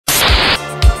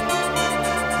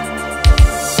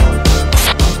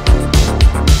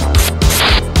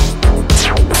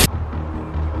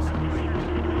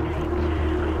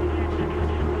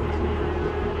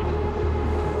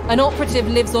operative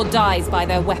lives or dies by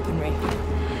their weaponry,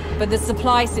 but the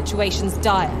supply situation's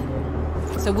dire,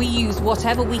 so we use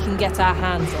whatever we can get our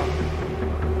hands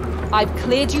on. I've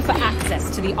cleared you for access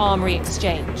to the Armory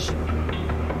Exchange.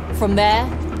 From there,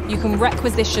 you can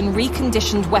requisition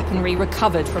reconditioned weaponry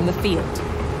recovered from the field.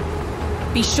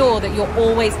 Be sure that you're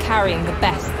always carrying the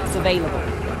best that's available.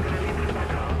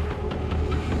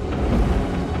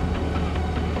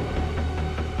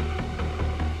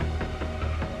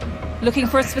 Looking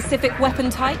for a specific weapon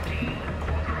type?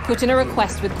 Put in a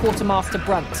request with Quartermaster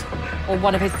Brunt, or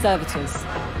one of his servitors.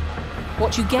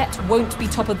 What you get won't be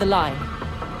top of the line,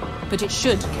 but it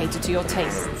should cater to your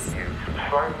tastes.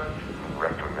 Assignment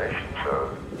Reclamation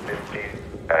Zone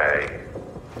 50A.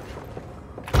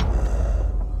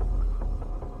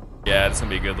 Yeah, this is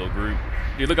gonna be a good little group.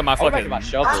 Dude, look at my fucking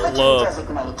club.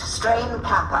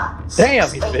 Damn,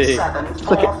 he's big.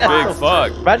 Look at that. Big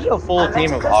fuck. Imagine a full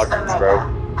team of Ogres,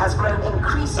 bro.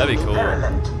 That'd be cool.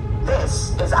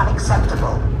 This is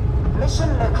unacceptable. Mission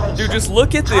location. Dude, just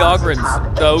look at the Ogren's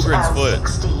foot.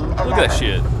 Look at that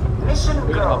shit. Mission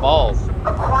Look at my balls.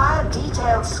 Acquire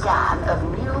detailed scan of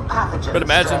new pathogens. But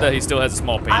imagine that he still has a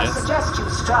small I penis. suggest you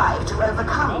strive to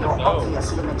overcome your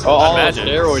obvious limitations. Oh, all Imagine.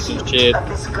 steroids and shit.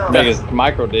 Make his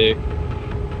micro dick.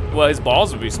 Well, his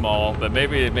balls would be small, but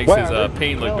maybe it makes his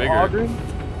peen look bigger.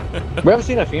 We haven't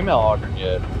seen a female Ogre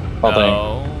yet.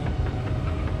 No.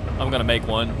 I'm gonna make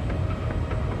one.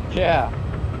 Yeah.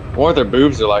 One of their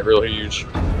boobs are like real huge.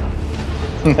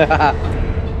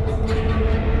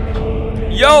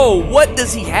 Yo, what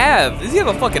does he have? Does he have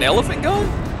a fucking elephant gun?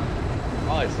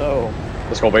 Probably so.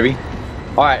 Let's go, baby.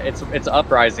 All right, it's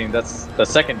uprising. That's the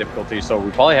second difficulty, so we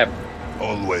probably have.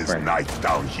 Always night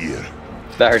down here.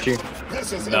 That hurt you?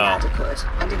 This is No. inadequate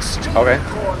and extremely Okay.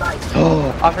 poor lighting.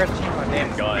 Oh, I forgot to change my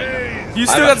damn gun. You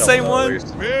still got the same one?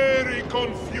 Very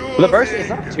confused. The burst is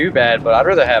not too bad, but I'd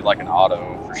rather have like an auto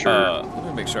for sure. Let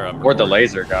me make sure I'm. Or the recording.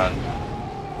 laser gun.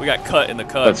 We got cut in the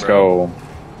cut. Let's bro. go.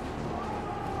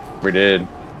 We did.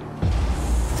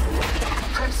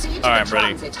 Proceed to All right, the I'm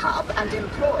ready. transit hub and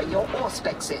employ your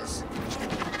auspexes.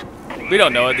 We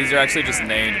don't know it. These are actually just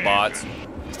named bots.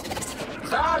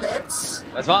 Varlets.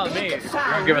 That's fine with me. Big You're gonna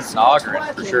fan give us an not Ogre for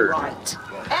working sure. Right.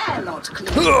 Air not clean,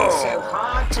 so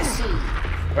hard to see.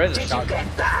 Where's the Did you shotgun?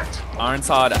 get that?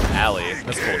 Ironside Alley.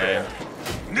 That's a cool name.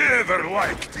 Never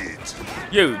liked it.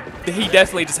 Yo, he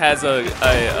definitely just has an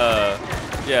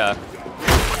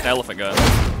elephant gun.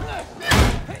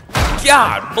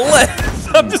 God bless!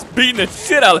 I'm just beating the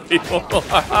shit out of people.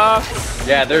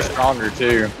 Yeah, they're stronger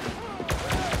too.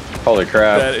 Holy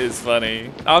crap. That is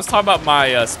funny. I was talking about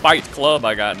my spiked club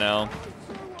I got now.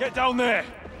 Get down there.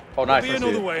 Oh, nice. There'll be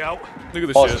another way out. Look at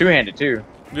this Oh, shit. it's two-handed too.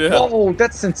 Yeah. Oh,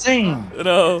 that's insane.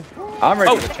 No. I'm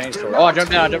ready for the chainsaw. Oh, I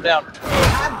jumped down, I jumped down.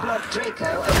 Ad Blood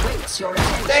Draco awaits your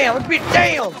attention. Damn, look at me,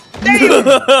 damn! Damn!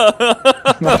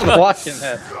 I was watching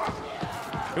that.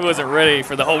 He wasn't ready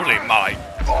for the holy might.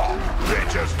 They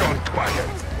just gone quiet.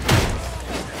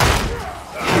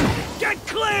 Get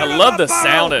clear! I love the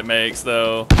sound it makes,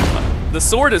 though. The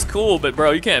sword is cool, but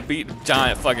bro, you can't beat a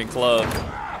giant fucking club.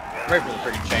 I'm ready for the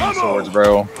freaking chain swords,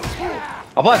 bro.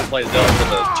 I'll probably have to play Zelda for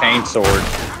the chain sword.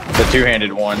 The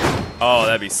two-handed one. Oh,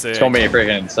 that'd be sick. It's gonna be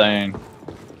freaking insane.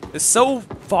 It's so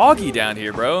foggy down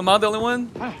here, bro. Am I the only one?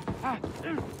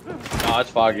 Oh, it's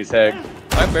foggy as heck.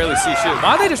 I can barely see shit.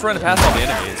 Why are they just running past all the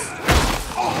enemies?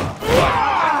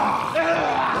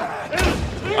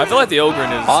 I feel like the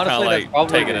Ogren is kind of Honestly, like that's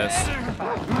probably taking good. us.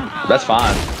 That's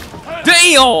fine.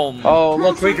 Damn! Oh,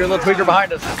 little tweaker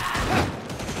behind us.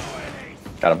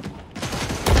 Got him.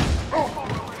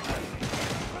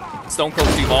 Stone Cold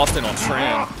Steve Austin on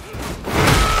trend.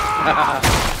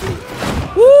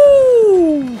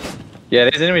 Woo! Yeah,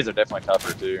 these enemies are definitely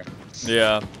tougher too.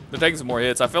 Yeah, they're taking some more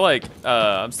hits. I feel like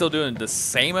I'm still doing the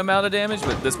same amount of damage,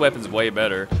 but this weapon's way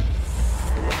better.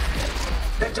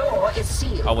 The door is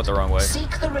sealed. I went the wrong way.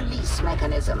 Seek the release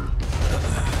mechanism.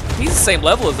 He's the same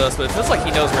level as us, but it feels like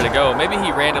he knows where to go. Maybe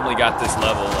he randomly got this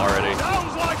level already.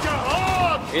 Sounds like a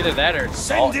horde! Either that or it's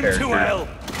Send him to hell.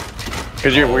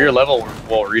 Because your level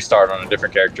will restart on a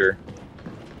different character.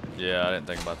 Yeah, I didn't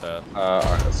think about that.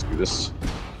 Alright, let's do this.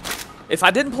 If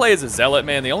I didn't play as a zealot,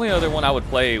 man, the only other one I would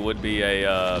play would be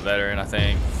a veteran, I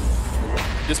think.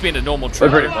 Just being a normal They're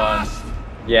trooper. pretty fun.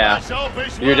 Yeah.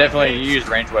 You definitely use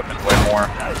ranged weapons way more.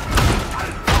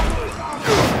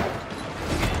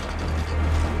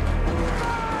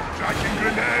 Tracking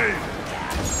grenade.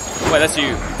 Wait, that's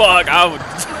you. Fuck, I would.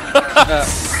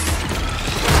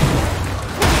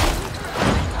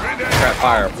 Crap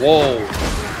fire. Whoa.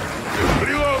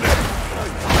 Reloading.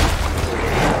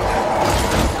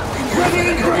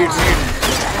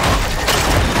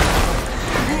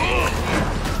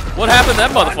 What happened to that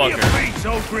motherfucker?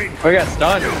 We got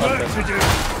stunned or something.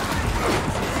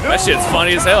 That shit's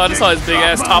funny as hell. I just saw his big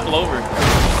ass topple over.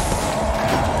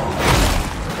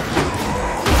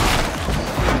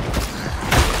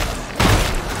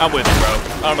 I'm with you, bro.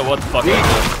 I don't know what the fuck that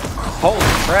was. Holy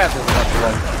crap, this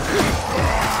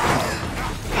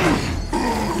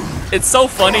is It's so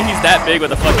funny he's that big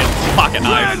with a fucking pocket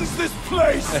knife. Cleanse this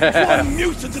place, one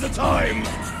mutant at a time.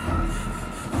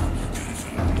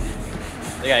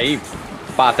 They gotta eat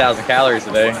 5,000 calories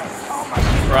a day.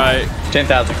 Right.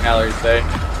 10,000 calories a day.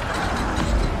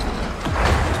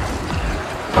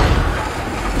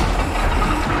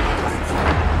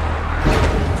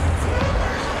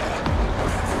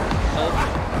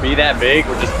 Be that big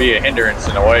would just be a hindrance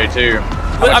in a way too.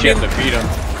 How much you have to feed them.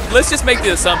 Let's just make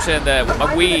the assumption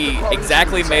that we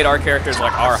exactly made our characters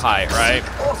like our height, right?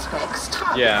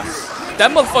 Yeah.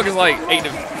 That motherfucker's like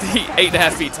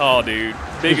 8.5 feet tall, dude.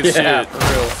 Big as Yeah, shit. for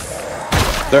real.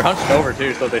 They're hunched over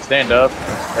too, so if they stand up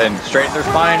and straighten their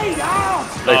spine, they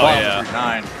fall yeah. through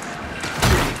 9.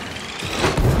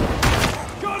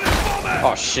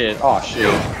 Oh shit, oh shit.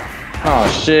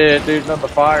 Oh shit, dude's on the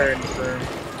fire in this room.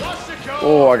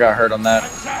 Oh, I got hurt on that.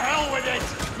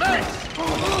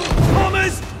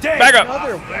 Back up.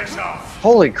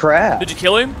 Holy crap. Did you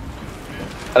kill him?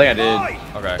 I think I did.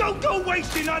 Okay. Don't go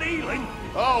wasting that healing.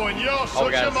 Oh, and you're Oh,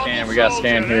 we gotta scan, we gotta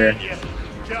scan here.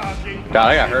 God,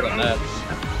 I got hurt on that.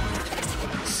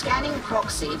 Scanning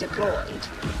proxy deployed.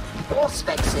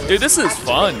 Auspexes Dude, this is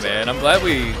fun, activated. man. I'm glad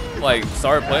we like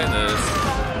started playing this.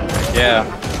 Yeah.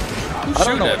 Who's I don't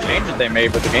shooting know at what me? changes they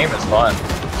made, but the game is fun.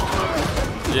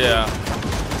 Yeah.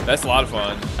 That's a lot of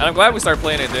fun. And I'm glad we started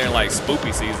playing it during like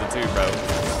spooky season too, bro.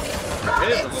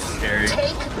 It is a little scary.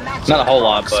 Take magic Not a whole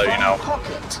lot, but, you box know. from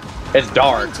pocket. It's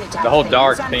dark. The whole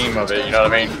dark theme of it, you know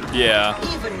what I mean? Yeah.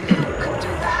 Even you can do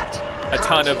that. A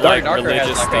ton of Dark like Darker has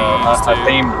religious like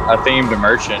themes a too. themed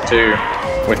merchant too,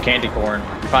 with candy corn.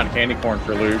 You find candy corn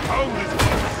for loot.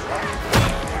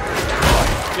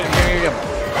 Get him.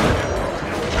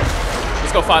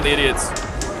 Let's go find the idiots.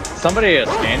 Somebody is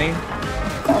scanning.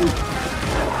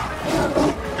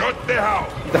 Got the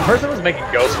house. The person was making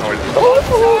ghost noises.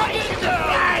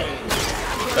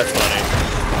 That's funny.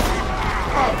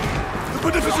 The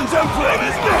beneficent Templar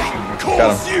Got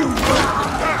calls him. you.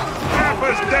 Half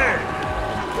us dead.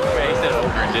 Wait, he said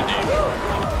Ogren, didn't he?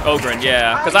 Ogren,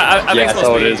 yeah. Because I think Yeah, it's supposed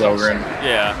so to it be. is Ogren.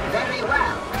 Yeah. Very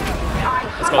well.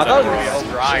 It's I supposed thought to it be. would be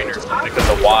O'Brien or something because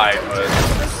of Y,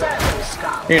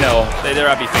 but you know, They're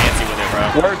not be fancy with it, bro.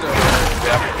 words are words.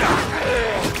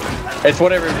 Yeah. It's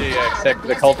whatever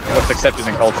the culture, what's accepted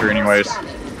in culture, anyways.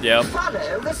 Yep.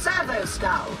 Follow the servo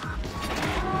skull.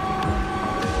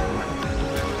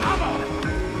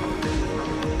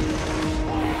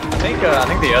 I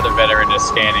think the other veteran is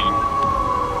scanning.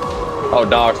 Oh,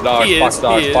 dogs, He is, fox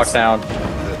dogs, he is. fox hound.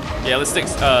 Yeah, let's get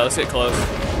close.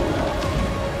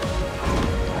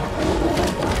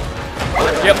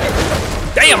 Yep.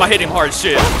 Damn, I hit him hard as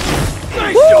shit.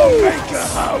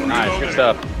 Nice, good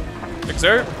stuff. Yes,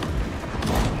 sir.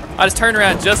 I just turned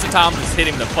around just in time to just hit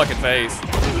him in the fucking face.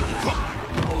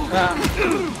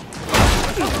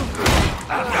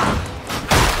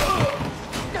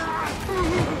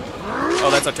 Oh,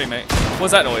 that's our teammate.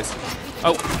 What's that noise?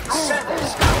 Oh,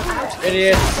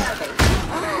 Idiot.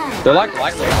 They're like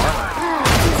lightweight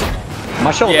armor.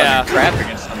 My shoulder Yeah. crap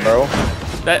against them, bro.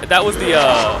 that was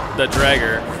the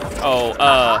dragger. Oh,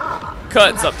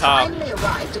 cuts up top. Finally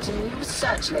arrived at a new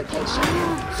search location.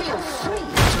 Feel free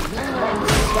to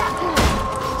recommence scanning.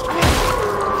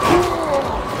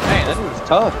 Hey, that was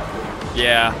tough.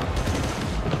 Yeah.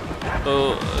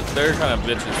 Oh, they're kind of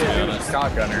bitches, to be honest.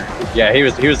 Shotgunner. Yeah, he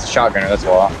was the shotgunner. That's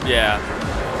why. Yeah.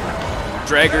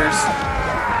 Draggers.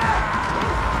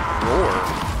 Roar.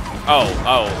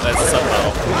 Oh, that's a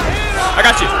subtitle. I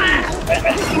got you.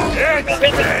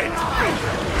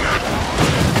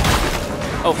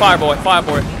 Oh, fire boy.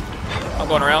 I'm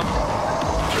going around.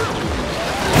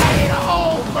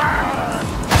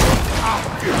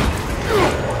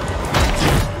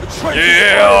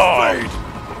 Yeah.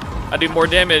 I do more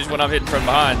damage when I'm hitting from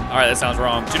behind. All right, that sounds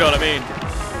wrong. But you know what I mean?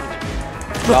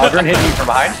 Ogren hitting you from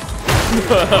behind.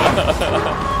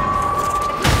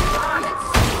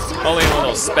 Only in one of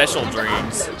those special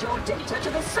dreams. Upload your data to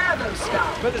the servo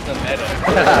skull. But it's a meta.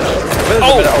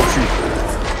 Oh. Oh shoot!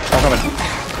 I'm coming.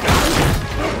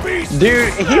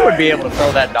 Dude, he would be able to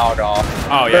throw that dog off.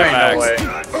 Oh, There yeah, ain't no way.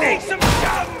 facts. Need some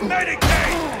damn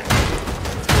Medicaid.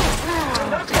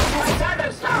 Not hit my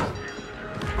servo skull.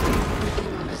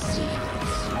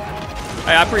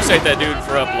 Hey, I appreciate that dude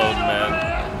for uploading, man.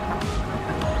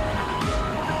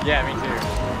 Yeah, me too.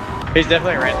 He's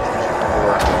definitely ran this mission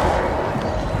before.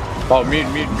 Oh, mute.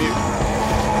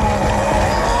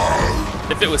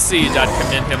 If it was Siege, I'd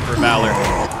commend him for valor. Me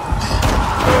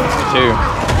too.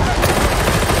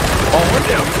 Oh,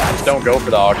 I just don't go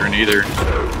for the Ogren either.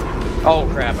 Oh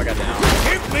crap, I got down.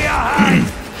 Give me a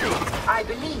hand! I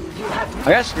believe you have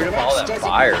I got screwed up by all that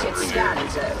fire.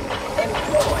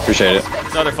 Appreciate it.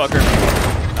 Another fucker.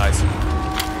 Nice.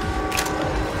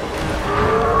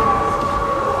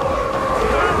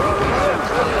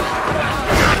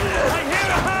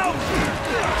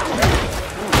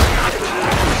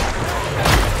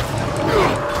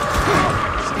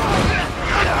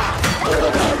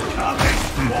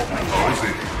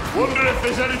 Wonder if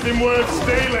there's anything worth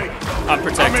stealing. I'm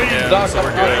protecting him, so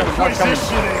we're good.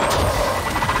 Positioning.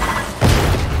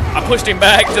 I pushed him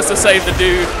back just to save the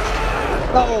dude.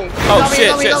 No. Oh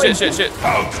shit.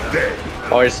 House dead.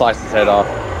 Oh, he sliced his head off.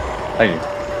 Thank you.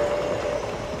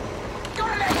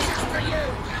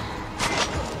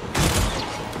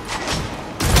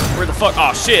 Where the fuck?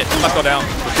 Oh shit. I go down.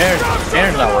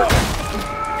 Scanner's not working.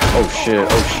 Oh shit.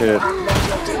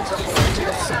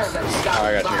 Oh,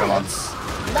 I got you. Come on.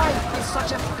 Life is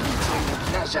such a fleeting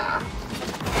pleasure.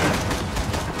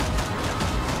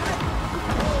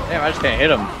 Damn, I just can't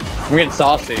hit him. I'm getting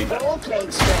saucy. All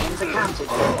plague strains accounted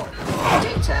for.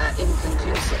 Data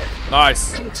inconclusive.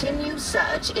 Nice. Continue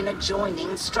search in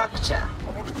adjoining structure.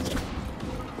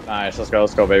 Nice, let's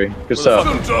go, baby. Good stuff.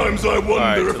 Sometimes I wonder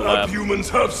Alright, if to the lab. humans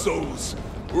have souls,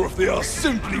 or if they are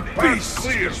simply beasts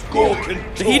walking.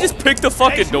 Did he just pick the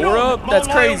fucking door up? That's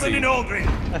crazy.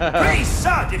 Pretty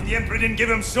sad if the Emperor didn't give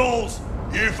him souls.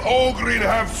 If Ogrin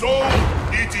have soul,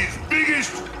 it is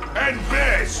biggest and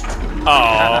best.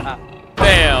 Aw.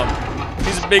 Damn.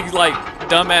 He's a big, like,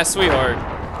 dumbass sweetheart.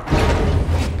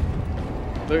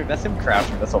 Dude, that's him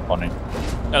crouching. That's so funny.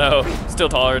 I know. Still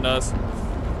taller than us.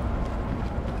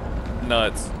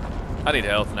 Nuts. I need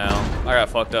health now. I got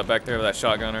fucked up back there with that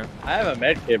shotgunner. I have a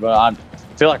med kit, but I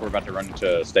feel like we're about to run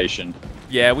into a station.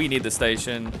 Yeah, we need the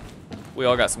station. We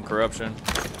all got some corruption.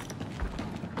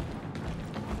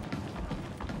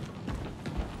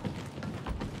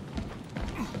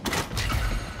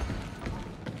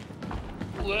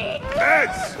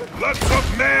 Meds! Lots of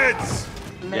meds!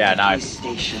 Yeah, nice.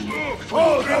 Station.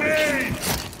 Oh, grenade!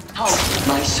 How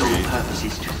my sole purpose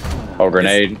is to Oh,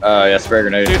 grenade. Yeah, spare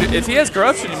grenade. Dude, if he has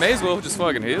corruption, you may as well just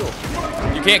fucking heal.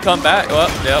 You can't come back. Well,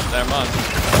 yep, never mind.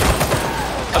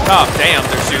 Up top, damn,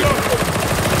 they're shooting.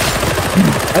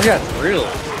 I got real.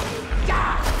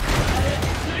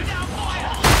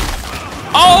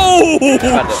 Oh,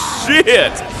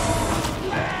 shit!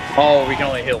 Oh, we can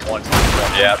only heal once.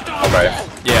 Yeah, okay.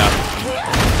 Yeah.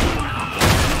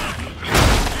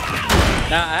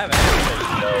 Nah, I haven't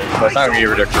though, so it's not gonna get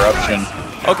rid of corruption.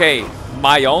 Okay,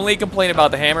 my only complaint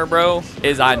about the hammer, bro,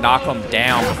 is I knock them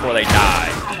down before they die.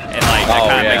 And, like, that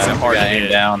kind of makes them hard to aim hit.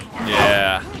 down.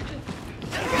 Yeah.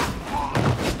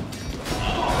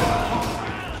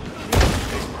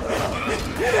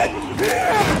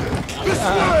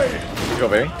 Let's go,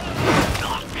 baby.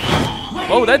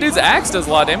 Oh, that dude's axe does a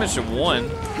lot of damage to one.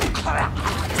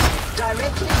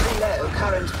 Directly below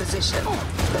current position,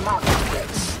 the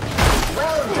marketplace.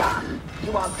 Well done.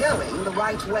 You are going the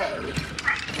right way.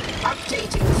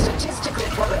 Updating statistical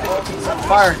probabilities of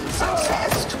mission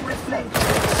success to reflect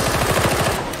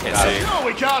this. Can't see. No,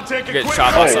 we can't take a Getting quick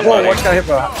shot by break. somebody. What's got hit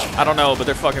by? I don't know, but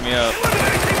they're fucking me up.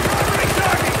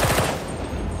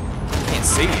 Can't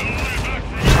see.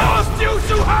 Cast you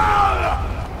to hell!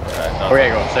 Oh, yeah,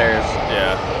 go upstairs.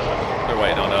 Yeah. They're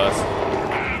waiting on us.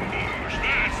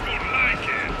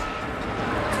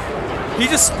 He's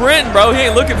just sprinting, bro. He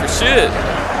ain't looking for shit.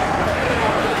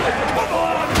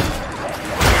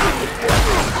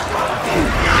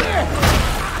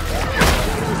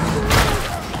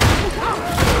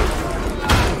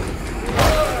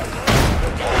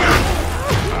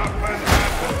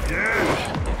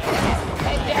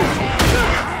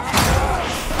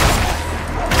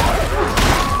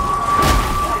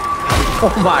 Oh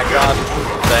my god,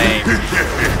 this is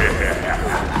insane.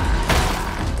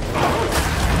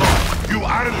 You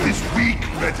aren't this weak,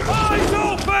 veteran. Eyes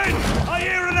open! I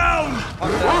hear an owl!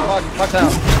 Fuck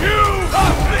down. You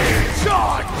have been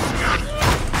shot!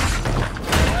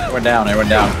 It went down,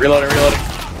 Reloading.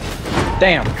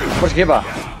 Damn, what's your by?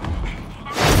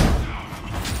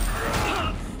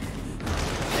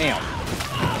 Damn.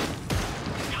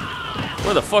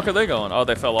 Where the fuck are they going? Oh,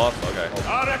 they fell off? Okay.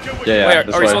 I reckon we Yeah, Wait,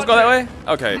 this are we way. supposed to go that way?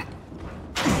 Okay.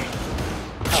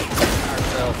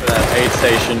 For that aid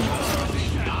station.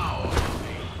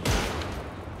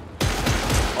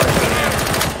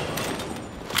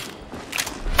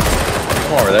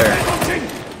 Come over there.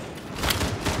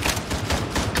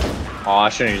 Oh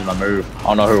shouldn't use my move. I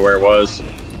don't know where it was.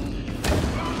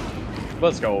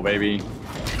 Let's go, baby.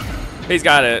 He's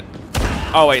got it.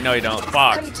 Oh wait, no, he don't.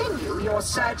 Fuck. Continue your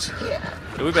search here.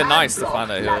 Dude, we've been nice to find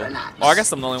that hill. Oh, I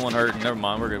guess I'm the only one hurting. Never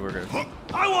mind. We're good. We're good.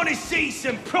 I want to see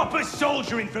some proper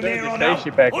soldiering from There's here a on out.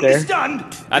 station back there.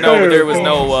 Understand? I know, but there was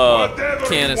no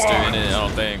canister in it. I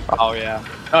don't think. Oh yeah.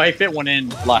 Oh, he fit one in.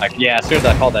 Like, yeah. As soon as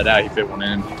I called that out, he fit one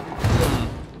in.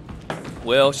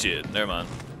 Well, shit. Never mind.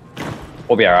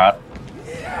 We'll be alright.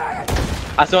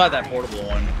 I still have that portable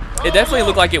one. It definitely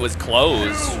looked like it was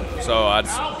closed, so I'd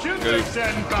go.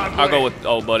 I'll go with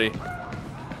old buddy.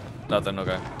 Nothing.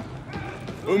 Okay.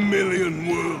 A million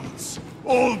worlds,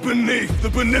 all beneath the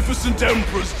beneficent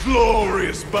Emperor's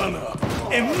glorious banner.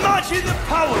 Imagine the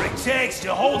power it takes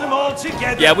to hold them all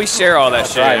together. Yeah, we share all that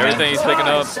shit. Right, man. Everything he's picking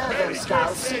up.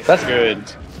 That's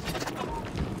good.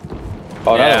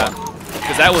 Oh, Yeah, that one.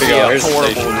 because that would be Here a we go, here's the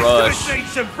horrible station. rush. Need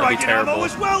some That'd be frightened ammo terrible,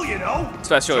 as well, you know.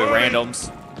 especially with randoms.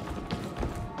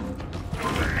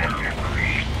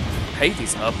 Hate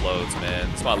these uploads, man.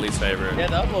 It's my least favorite. Yeah,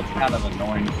 the upload's kind of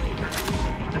annoying.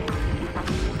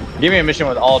 Give me a mission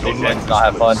with all defense and I'll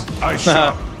have fun. I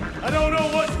shall. I don't know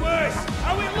what's worse.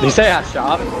 How it Did you say I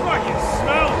shot? fucking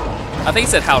smell. I think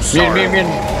he said house Me sharp. and.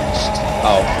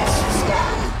 Oh.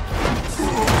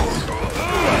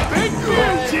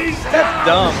 That's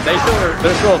dumb. They're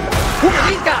still. Who are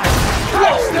these guys?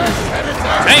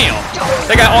 Damn!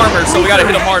 They got armor, so we gotta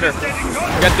hit them harder.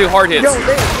 We gotta do hard hits.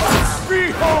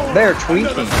 They're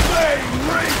tweaking.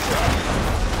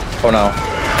 Oh no.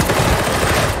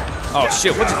 Oh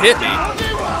shit, what just hit me?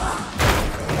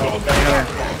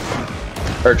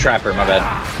 Or Trapper, my bad.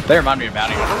 They remind me of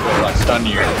Bounty Hunter, like stun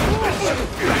you.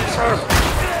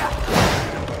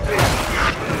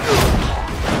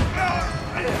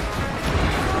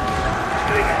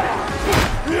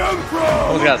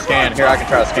 Someone's got a scan. Here, I can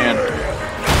try to scan.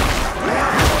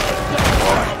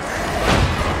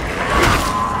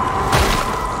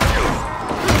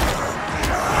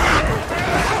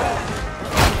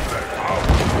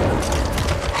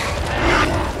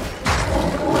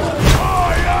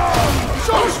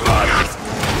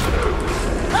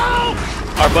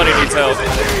 Our buddy needs help.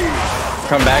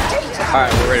 Come back.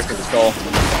 Alright, we're ready for the skull.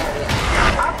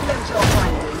 Upload your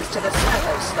findings to the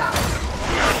Shadow Scout.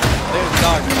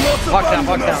 Box down,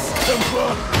 box down.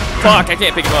 Fuck, I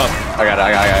can't pick him up. I got it.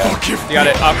 You got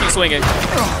it. I'll keep swinging.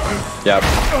 Yep.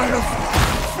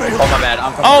 Oh, my bad.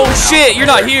 I'm Oh shit, you're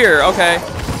not here. Okay.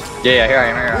 Yeah, here I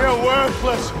am. You're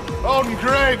worthless,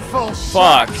 ungrateful.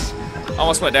 Fuck.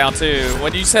 Almost went down too.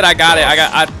 When you said I got it,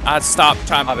 I stopped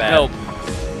trying to My bad. help.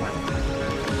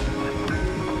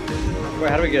 Wait,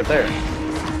 how do we get up there?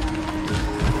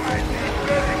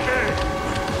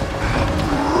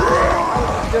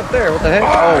 Get up there, what the heck?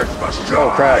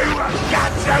 Oh crap.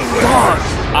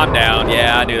 I'm down.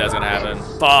 Yeah, I knew that was gonna happen.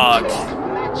 Fuck.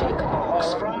 Magic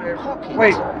box from Hawkins.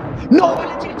 Wait, no,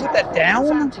 I didn't put that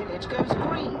down? It goes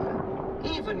green.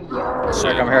 Even you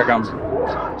Here I come.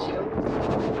 can't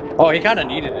you? Oh, he kind of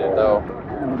needed it though.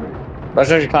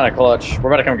 That's actually kind of clutch. We're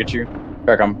about to come get you.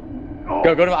 Here I come.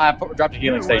 Go to I dropped a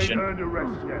healing station.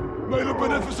 May the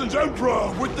beneficent Emperor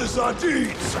witness our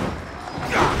deeds.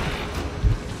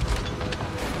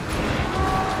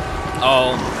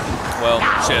 Oh, well,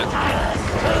 shit. Oh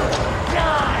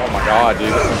my god,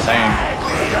 dude, that's insane.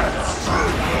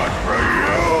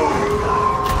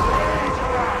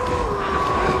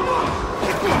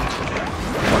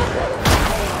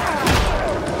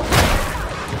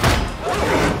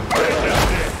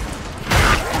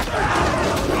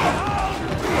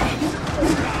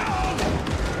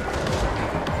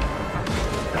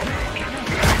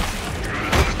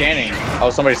 Scanning. Oh,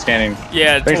 somebody's scanning.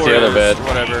 Yeah, I think it's the other Torres, bed.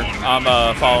 whatever.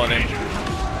 I'm following him.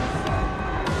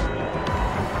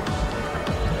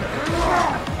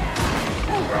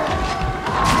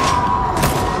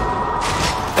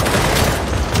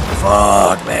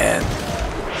 Fuck, man.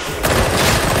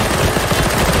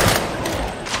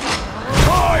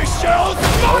 I shall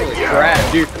smite you!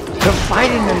 Crap, dude. The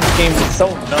fighting in this game is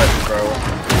so nuts, bro.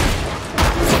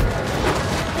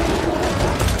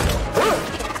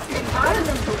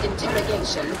 Environmental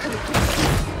interrogation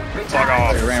complete. Fuck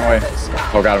off. He ran away.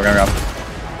 Oh god, we're gonna go.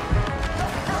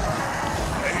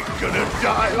 Ain't gonna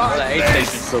die like The aid this.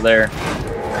 station's still there.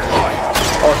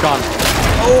 Oh, it's gone.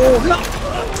 Oh, no!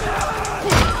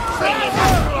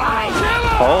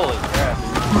 Holy crap.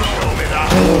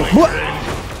 What?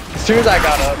 As soon as I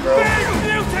got up, bro.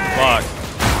 Fuck.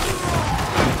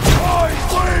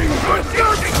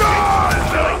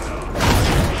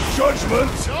 Judgment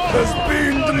has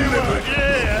been delivered.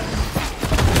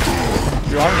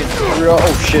 Dude, I'm getting real.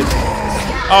 Oh shit.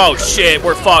 Oh shit,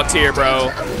 we're fucked here, bro.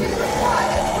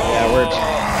 Yeah, we're.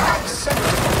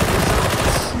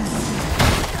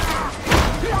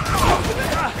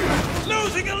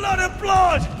 Losing a lot of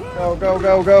blood! Go, go,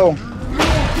 go, go.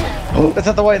 Oh, that's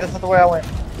not the way. That's not the way I went.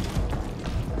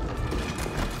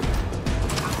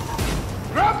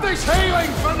 Grab this healing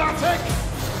fanatic!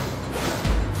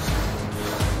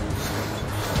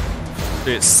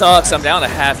 Dude, it sucks. I'm down to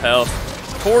half health.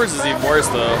 Hordes is even worse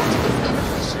though.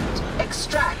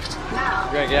 Extract now.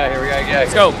 We gotta get out here. We gotta get out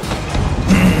Let's here. go.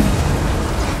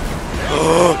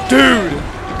 Dude!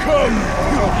 Come!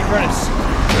 Keep running.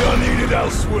 We are needed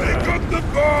elsewhere. Got the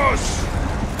boss!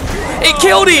 It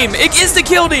killed him! It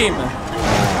insta-killed him!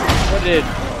 What did?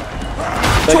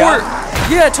 Tor!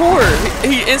 Yeah, Tor!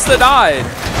 He insta-died.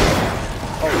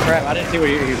 Oh crap! I didn't see what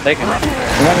he was taking. We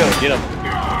might be able to get him.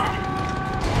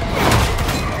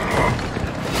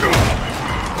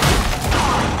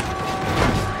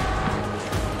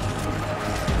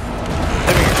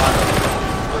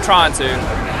 I'm trying to.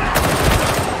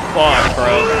 Fuck,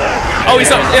 bro. Oh,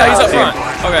 he's up. Yeah, he's up front.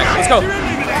 Okay, let's go.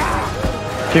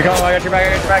 Keep going. I got your back. I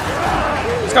got your back.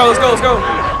 Let's go. Let's go. Let's go.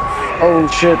 Oh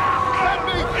shit! Oh,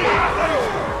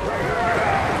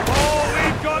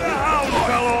 we've got a hound,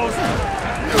 fellows!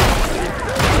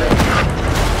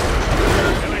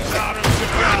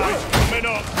 Coming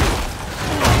up!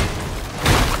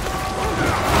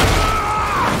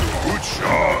 Good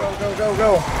shot! Go, go,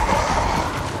 go!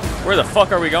 Where the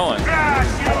fuck are we going?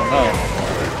 Oh.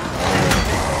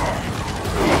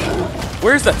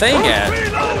 Where's the thing at?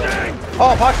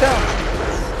 Oh, box down!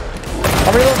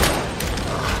 I'm reloading.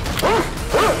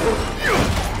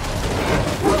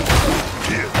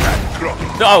 Here, that crop.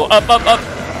 No, up, up, up.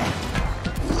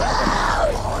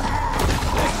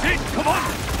 Come on!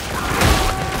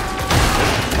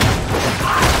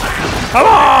 Come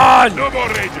on! No more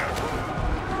ranger!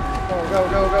 Go, go,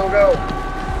 go, go, go!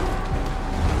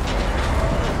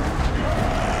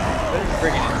 This is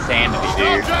freaking insanity,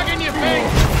 dude. Dragging your feet!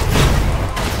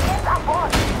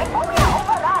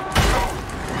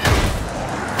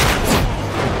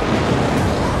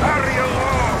 Hurry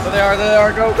along! There they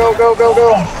are, go, go, go, go,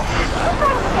 go!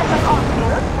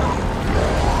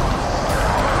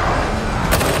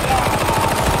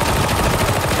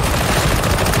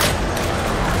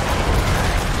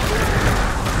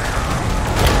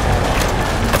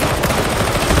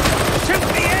 Shoot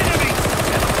the enemy!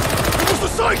 It was the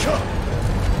Psycho!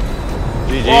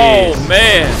 GG's. Oh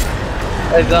man!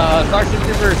 It's Starship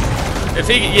Troopers. If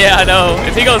he, yeah, I know.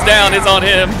 If he goes down, it's on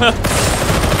him.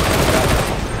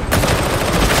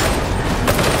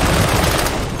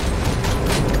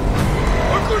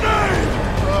 A grenade!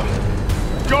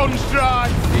 Guns dry!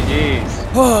 GG's.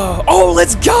 Oh,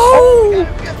 let's go!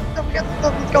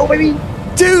 Let's go, baby!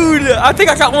 Dude, I think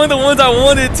I got one of the ones I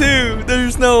wanted too.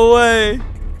 There's no way.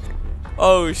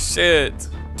 Oh shit.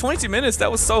 22 minutes,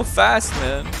 that was so fast,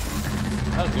 man.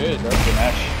 That was good. That was a good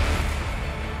match.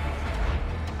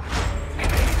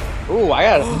 Ooh, I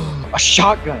got a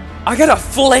shotgun. I got a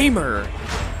flamer.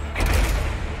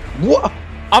 What?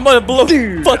 I'm gonna blow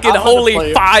Dude, fucking I'm about to holy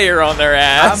play- fire on their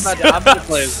ass. I'm about to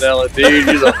play Zella, dude.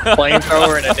 Use a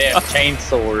flamethrower and a damn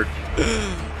chainsword.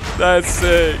 That's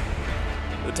sick.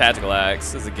 The tactical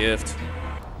axe is a gift.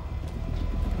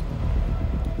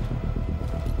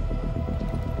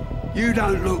 You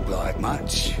don't look like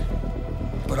much,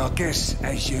 but I guess,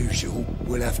 as usual,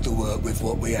 we'll have to work with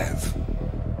what we have.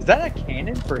 Is that a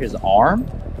cannon for his arm?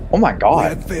 Oh my We god.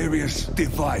 have various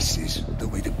devices that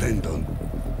we depend on.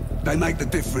 They make the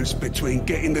difference between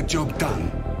getting the job done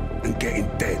and getting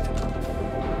dead.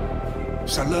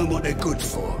 So learn what they're good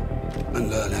for and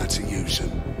learn how to use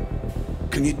them.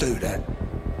 Can you do that?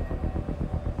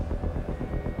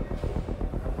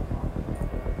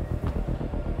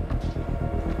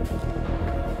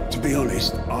 To be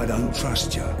honest, I don't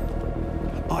trust you.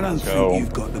 I don't Go. think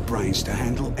you've got the brains to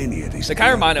handle any of this. They kind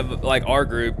of remind of like our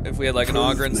group if we had like an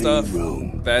auger and stuff.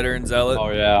 Veteran zealot. Oh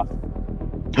yeah.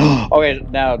 Okay,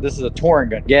 now this is a touring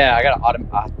gun. Yeah, I got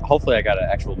hopefully I got an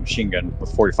actual machine gun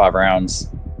with 45 rounds.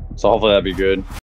 So hopefully that'd be good.